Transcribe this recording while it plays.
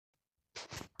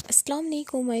Assalamu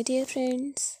alaikum my dear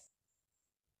friends.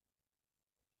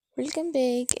 Welcome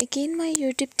back again my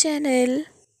YouTube channel.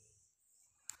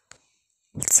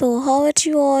 So how are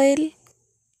you all?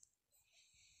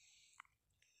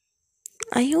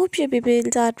 I hope you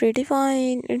people are pretty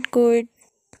fine and good.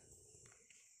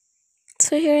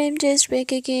 So here I am just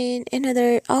back again,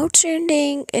 another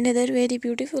outstanding, another very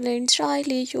beautiful and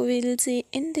stylish you will see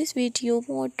in this video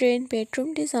modern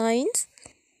bedroom designs.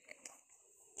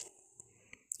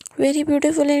 Very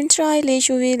beautiful and stylish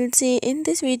you will see in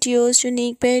this videos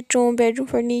unique bedroom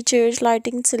furniture,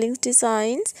 lighting, ceilings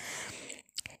designs,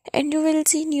 and you will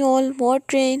see new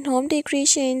modern home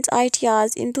decorations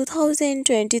ideas in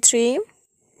 2023.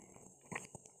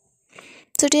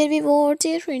 So dear viewers,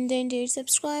 dear friends and dear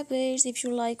subscribers, if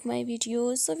you like my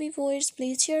videos, so viewers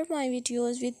please share my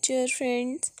videos with your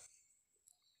friends,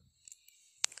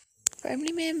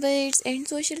 family members and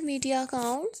social media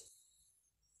accounts.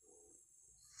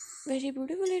 Very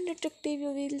beautiful and attractive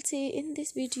you will see in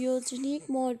this videos unique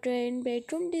modern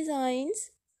bedroom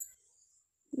designs,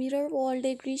 mirror wall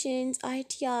decorations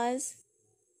ideas,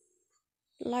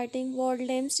 lighting wall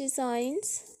lamps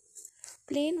designs,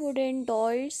 plain wooden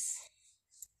doors,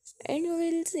 and you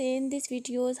will see in these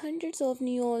videos hundreds of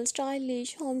new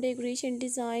stylish home decoration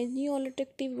designs, new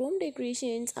attractive room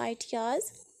decorations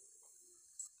ideas.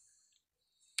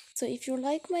 So if you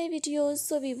like my videos,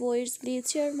 so viewers please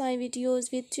share my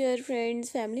videos with your friends,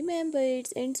 family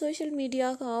members and social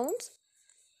media accounts.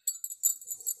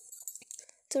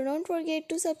 So don't forget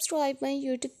to subscribe my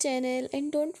YouTube channel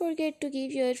and don't forget to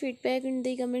give your feedback in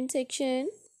the comment section.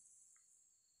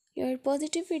 Your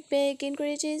positive feedback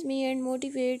encourages me and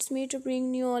motivates me to bring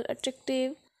new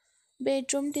attractive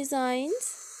bedroom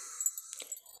designs,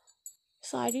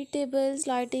 side tables,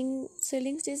 lighting,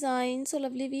 ceilings designs. So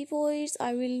lovely viewers,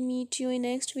 I will meet you in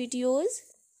next videos.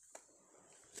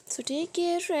 So take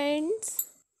care friends.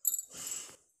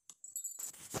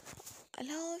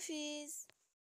 Allah Hafiz.